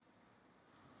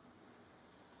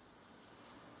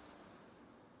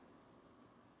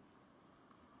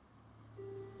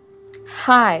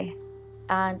Hi,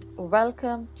 and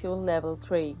welcome to Level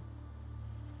 3.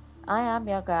 I am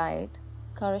your guide,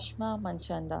 Karishma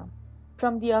Manchanda,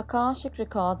 from the Akashic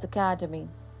Records Academy.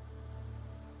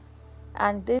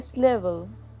 And this level,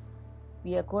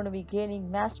 we are going to be gaining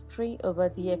mastery over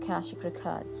the Akashic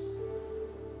Records.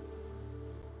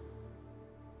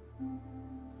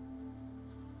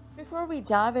 Before we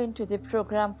dive into the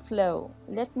program flow,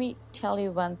 let me tell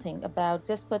you one thing about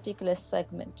this particular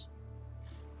segment.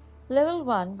 Level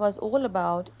 1 was all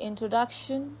about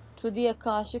Introduction to the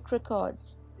Akashic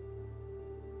Records.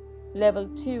 Level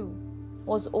 2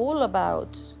 was all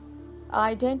about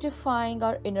identifying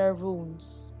our inner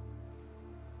wounds,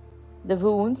 the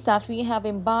wounds that we have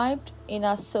imbibed in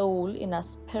our soul, in our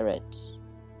spirit,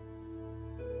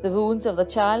 the wounds of the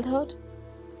childhood,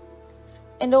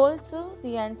 and also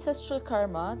the ancestral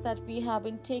karma that we have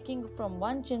been taking from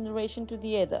one generation to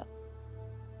the other.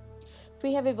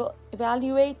 We have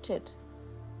evaluated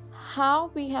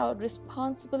how we are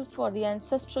responsible for the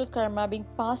ancestral karma being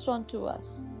passed on to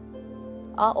us,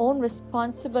 our own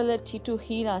responsibility to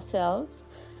heal ourselves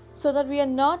so that we are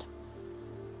not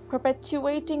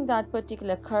perpetuating that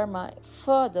particular karma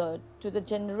further to the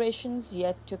generations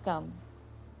yet to come.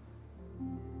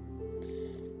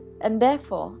 And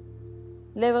therefore,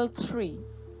 Level 3,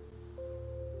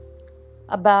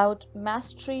 about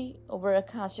mastery over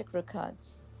Akashic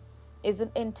Records, is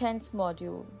an intense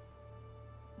module.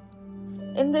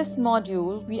 In this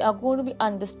module, we are going to be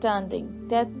understanding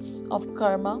depths of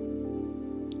karma,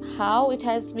 how it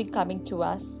has been coming to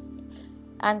us,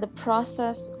 and the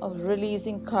process of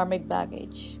releasing karmic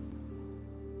baggage.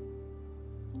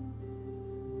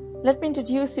 Let me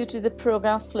introduce you to the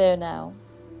program flow now.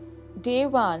 Day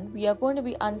 1, we are going to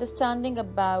be understanding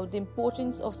about the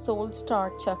importance of soul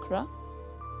start chakra,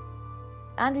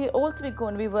 and we are also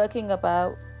going to be working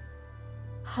about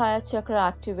higher chakra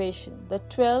activation, the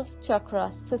 12th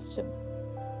chakra system.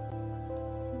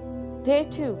 Day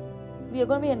 2, we are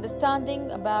going to be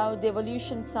understanding about the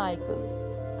evolution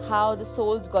cycle, how the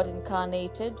souls got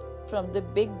incarnated from the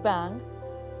Big Bang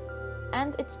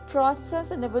and its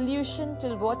process and evolution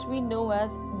till what we know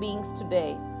as beings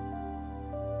today.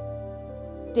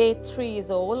 Day 3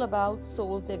 is all about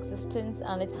soul's existence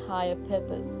and its higher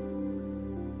purpose.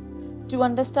 To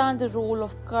understand the role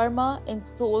of karma in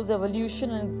soul's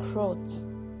evolution and growth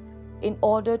in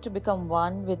order to become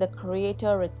one with the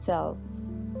Creator itself.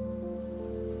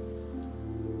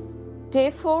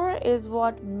 Day 4 is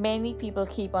what many people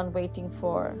keep on waiting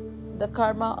for, the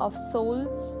karma of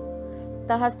souls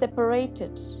that have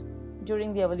separated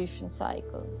during the evolution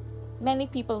cycle. Many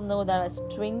people know that as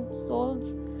twin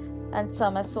souls and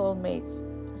some as soulmates.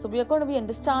 So we are going to be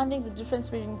understanding the difference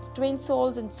between twin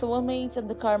souls and soulmates and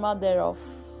the karma thereof.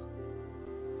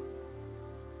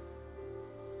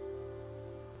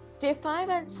 Day 5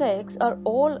 and 6 are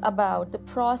all about the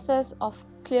process of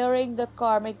clearing the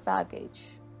karmic baggage.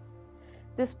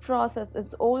 This process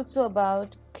is also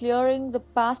about clearing the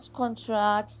past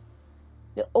contracts,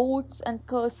 the oaths and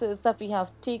curses that we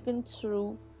have taken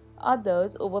through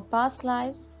others over past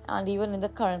lives and even in the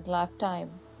current lifetime.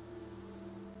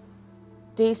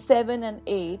 Day 7 and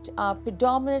 8 are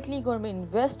predominantly going to be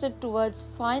invested towards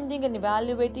finding and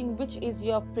evaluating which is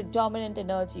your predominant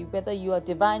energy, whether you are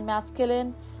divine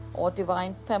masculine or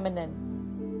divine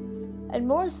feminine. And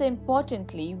most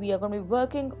importantly, we are going to be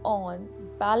working on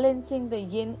balancing the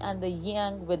yin and the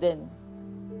yang within.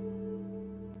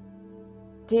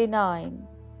 Day 9,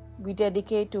 we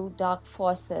dedicate to dark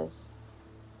forces.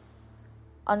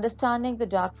 Understanding the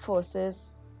dark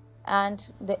forces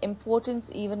and the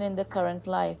importance even in the current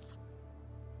life.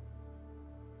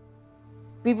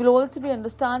 We will also be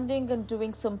understanding and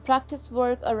doing some practice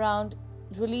work around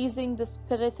releasing the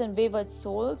spirits and wayward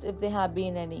souls if there have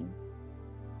been any.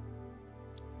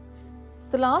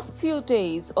 The last few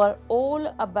days are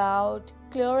all about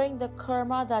clearing the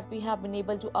karma that we have been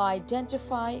able to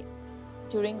identify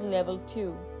during level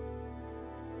 2.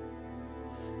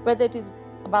 Whether it is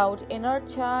about inner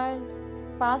child,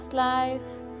 past life,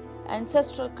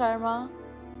 ancestral karma,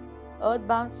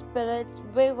 earthbound spirits,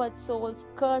 wayward souls,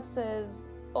 curses,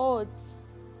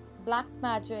 oaths, black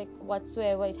magic,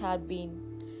 whatsoever it had been.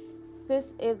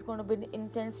 This is going to be an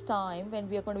intense time when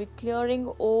we are going to be clearing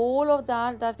all of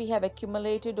that we have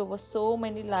accumulated over so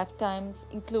many lifetimes,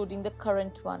 including the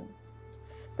current one.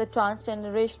 The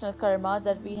transgenerational karma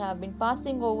that we have been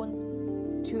passing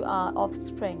on to our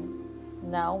offsprings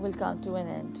now will come to an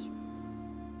end.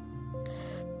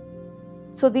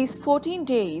 So these 14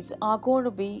 days are going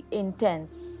to be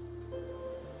intense.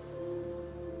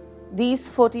 These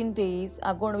 14 days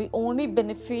are going to be only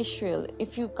beneficial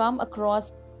if you come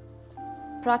across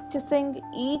practicing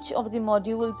each of the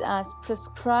modules as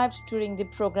prescribed during the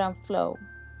program flow.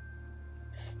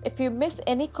 If you miss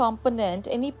any component,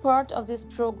 any part of this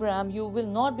program, you will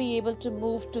not be able to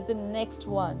move to the next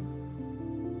one,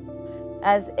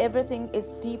 as everything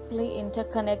is deeply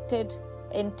interconnected,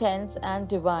 intense, and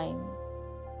divine.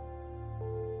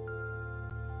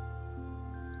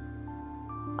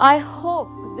 I hope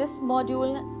this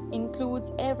module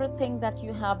includes everything that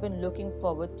you have been looking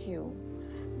forward to.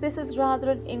 This is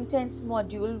rather an intense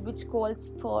module which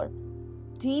calls for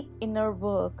deep inner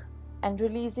work and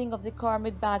releasing of the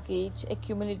karmic baggage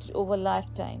accumulated over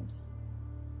lifetimes.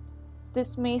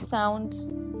 This may sound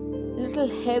a little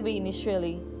heavy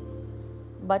initially,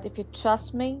 but if you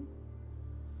trust me,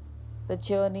 the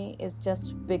journey is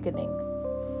just beginning.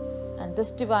 And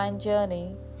this divine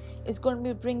journey is going to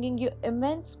be bringing you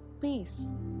immense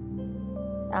peace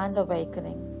and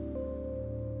awakening.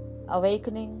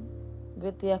 Awakening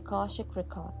with the Akashic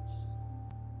records.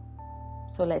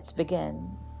 So let's begin.